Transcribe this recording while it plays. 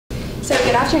So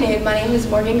good afternoon, my name is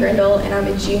Grindle and I'm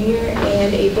a junior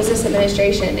and a business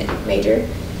administration major.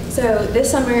 So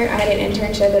this summer I had an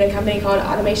internship at a company called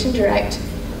Automation Direct,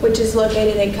 which is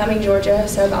located in Cumming, Georgia,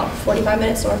 so about 45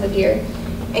 minutes north of here.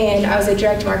 And I was a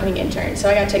direct marketing intern, so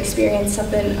I got to experience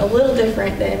something a little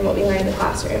different than what we learned in the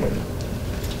classroom.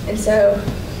 And so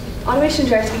Automation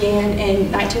Direct began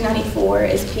in 1994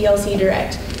 as PLC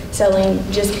Direct, selling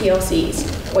just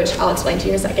PLCs, which I'll explain to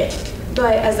you in a second.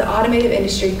 But as the automotive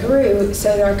industry grew,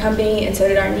 so did our company and so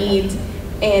did our needs.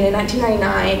 And in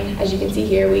 1999, as you can see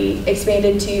here, we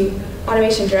expanded to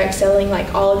Automation Direct, selling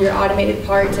like all of your automated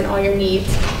parts and all your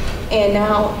needs. And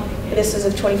now, this was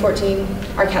of 2014,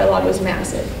 our catalog was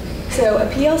massive. So a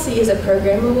PLC is a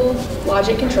programmable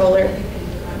logic controller,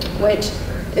 which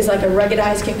is like a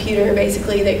ruggedized computer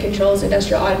basically that controls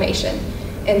industrial automation.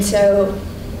 And so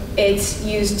it's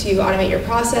used to automate your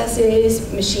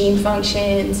processes, machine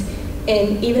functions,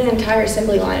 and even an entire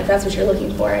assembly line if that's what you're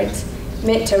looking for. It's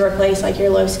meant to replace like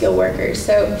your low skill workers.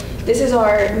 So this is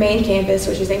our main campus,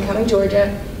 which is in Cumming,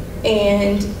 Georgia,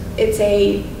 and it's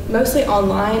a mostly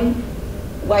online,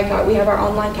 like we have our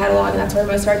online catalog and that's where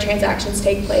most of our transactions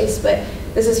take place, but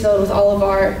this is filled with all of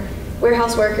our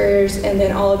warehouse workers and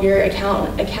then all of your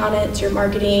accountants, your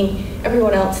marketing,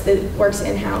 everyone else that works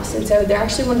in-house. And so they're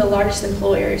actually one of the largest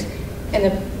employers in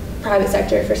the private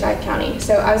sector for Forsyth County.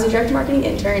 So I was a direct marketing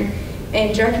intern,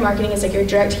 and direct marketing is like your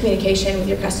direct communication with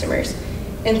your customers.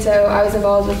 And so I was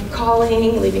involved with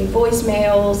calling, leaving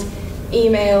voicemails,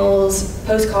 emails,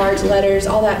 postcards, letters,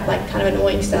 all that like kind of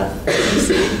annoying stuff that you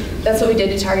see. That's what we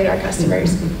did to target our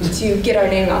customers, to get our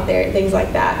name out there and things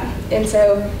like that. And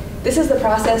so this is the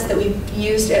process that we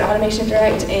used at Automation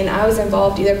Direct, and I was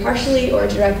involved either partially or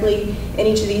directly in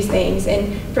each of these things.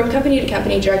 And from company to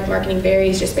company, direct marketing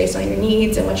varies just based on your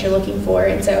needs and what you're looking for.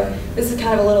 And so this is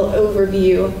kind of a little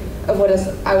overview of what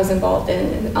I was involved in,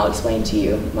 and I'll explain to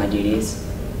you my duties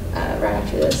right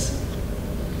after this.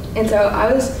 And so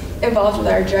I was involved with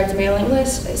our direct mailing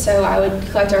list, so I would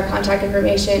collect our contact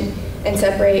information and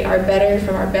separate our better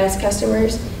from our best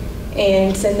customers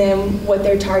and send them what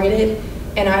they're targeted.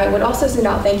 And I would also send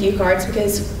out thank you cards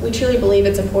because we truly believe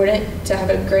it's important to have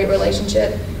a great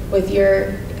relationship with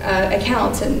your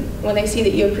accounts, and when they see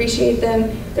that you appreciate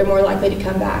them, they're more likely to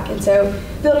come back. And so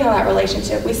building on that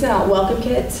relationship, we sent out welcome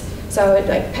kits, so I would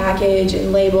like package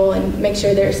and label and make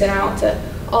sure they're sent out to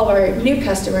all of our new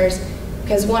customers,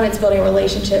 because one, it's building a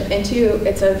relationship, and two,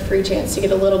 it's a free chance to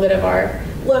get a little bit of our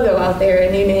logo out there,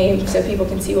 a new name, so people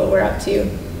can see what we're up to.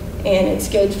 And it's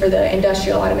good for the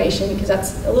industrial automation because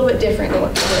that's a little bit different than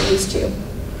what we're used to.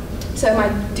 So my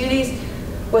duties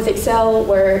with Excel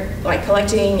were like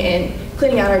collecting and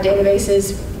cleaning out our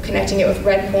databases, connecting it with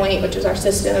Redpoint, which was our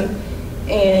system,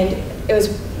 and it was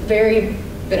very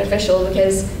beneficial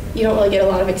because you don't really get a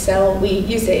lot of Excel. We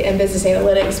use it in business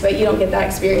analytics, but you don't get that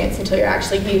experience until you're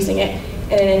actually using it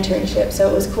in an internship. So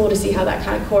it was cool to see how that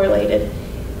kind of correlated.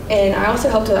 And I also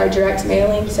helped with our direct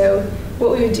mailing. So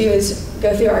what we would do is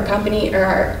go through our company or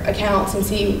our accounts and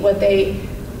see what they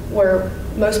were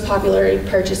most popularly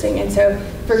purchasing. And so,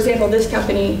 for example, this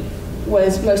company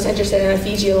was most interested in a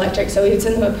Fiji Electric, so we would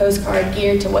send them a postcard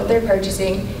geared to what they're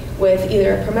purchasing with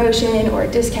either a promotion or a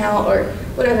discount or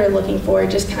whatever they're looking for,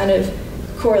 just kind of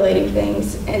correlating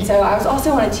things. And so I was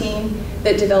also on a team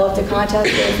that developed a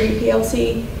contest for a free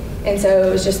PLC, and so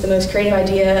it was just the most creative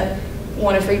idea,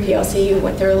 won a free PLC,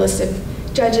 went through a list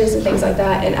of judges and things like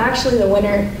that, and actually the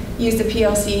winner used the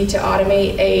PLC to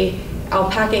automate a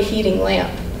alpaca heating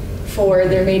lamp for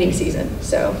their mating season.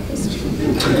 So,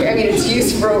 it's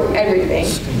used for everything.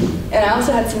 And I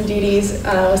also had some duties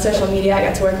with social media. I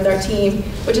got to work with our team,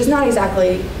 which is not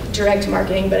exactly direct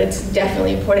marketing, but it's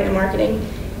definitely important in marketing.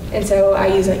 And so I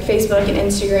use like Facebook and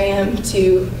Instagram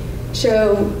to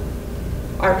show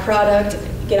our product,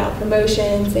 get out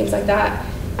promotions, things like that.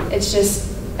 It's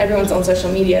just, everyone's on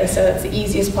social media, so it's the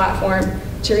easiest platform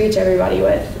to reach everybody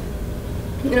with.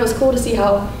 And it was cool to see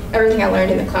how everything I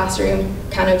learned in the classroom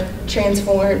kind of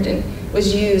transformed and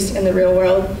was used in the real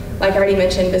world. Like I already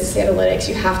mentioned, business analytics,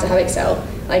 you have to have Excel.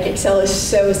 Like Excel is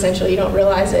so essential, you don't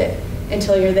realize it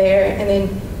until you're there. And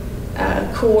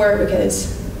then core,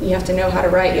 because you have to know how to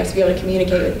write, you have to be able to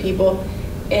communicate with people.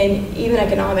 And even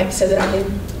economics, so that I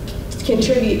can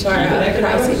contribute to our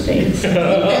pricing things.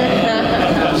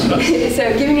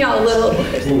 So giving you all a little,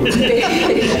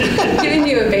 giving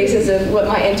you a basis of what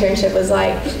my internship was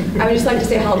like, I would just like to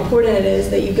say how important it is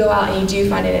that you go out and you do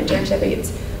find an internship.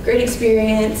 It's great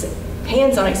experience,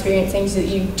 hands-on experience, things that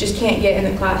you just can't get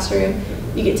in the classroom.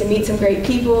 You get to meet some great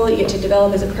people, you get to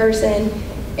develop as a person,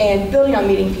 and building on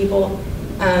meeting people.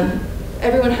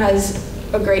 Everyone has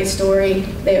a great story,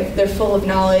 they're full of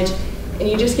knowledge, and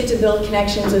you just get to build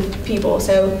connections with people.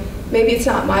 So maybe it's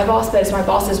not my boss, but it's my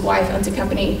boss's wife owns a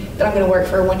company that I'm going to work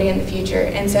for one day in the future.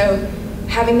 And so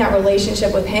having that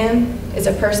relationship with him is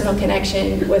a personal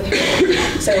connection with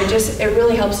her. So it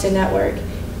really helps to network.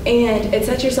 And it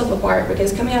sets yourself apart,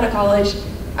 because coming out of college,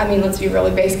 I mean, let's be real,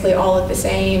 we basically all look the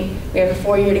same. We have a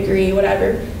 4-year degree,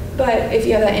 whatever. But if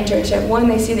you have that internship, one,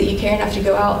 they see that you care enough to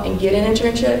go out and get an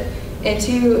internship, and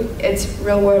two, it's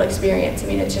real world experience. I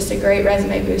mean, it's just a great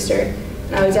resume booster,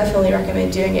 and I would definitely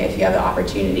recommend doing it if you have the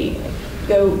opportunity.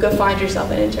 Go find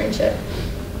yourself an internship.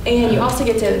 And you also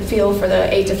get to feel for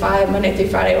the 8 to 5, Monday through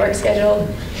Friday work schedule,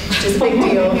 which is a big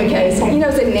deal, because, you know,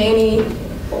 as a nanny,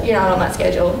 you're not on that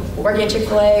schedule. Working at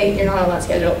Chick-fil-A, you're not on that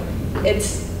schedule.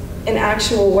 It's an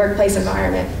actual workplace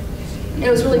environment. It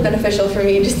was really beneficial for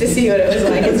me just to see what it was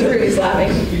like. It's Ruby's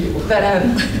laughing. But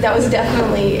that was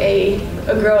definitely a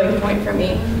growing point for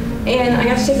me. And I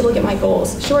got to take a look at my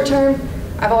goals. Short term,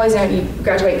 I've always known you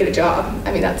graduate and get a job.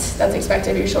 I mean, that's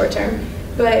expected of your short term.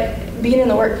 But being in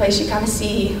the workplace, you kind of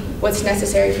see what's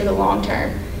necessary for the long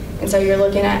term. And so you're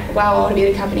looking at, wow, I want to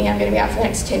be the company I'm going to be at for the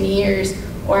next 10 years,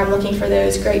 or I'm looking for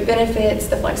those great benefits,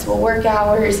 the flexible work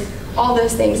hours, all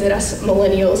those things that us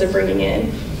millennials are bringing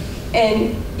in.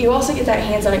 And you also get that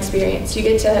hands-on experience. You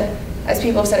get to, as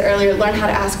people have said earlier, learn how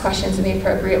to ask questions in the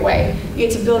appropriate way. You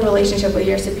get to build a relationship with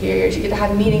your superiors. You get to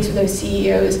have meetings with those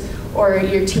CEOs or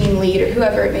your team lead or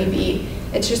whoever it may be.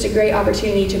 It's just a great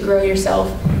opportunity to grow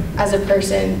yourself as a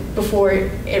person before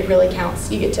it really counts.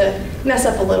 You get to mess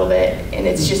up a little bit, and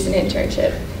it's just an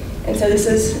internship. And so this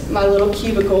is my little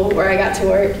cubicle where I got to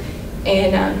work,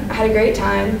 and I had a great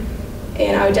time,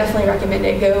 and I would definitely recommend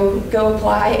it. Go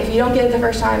apply. If you don't get it the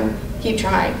first time, keep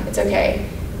trying. It's okay.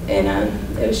 And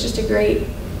it was just a great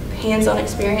hands-on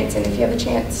experience, and if you have a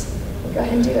chance, go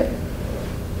ahead and do it.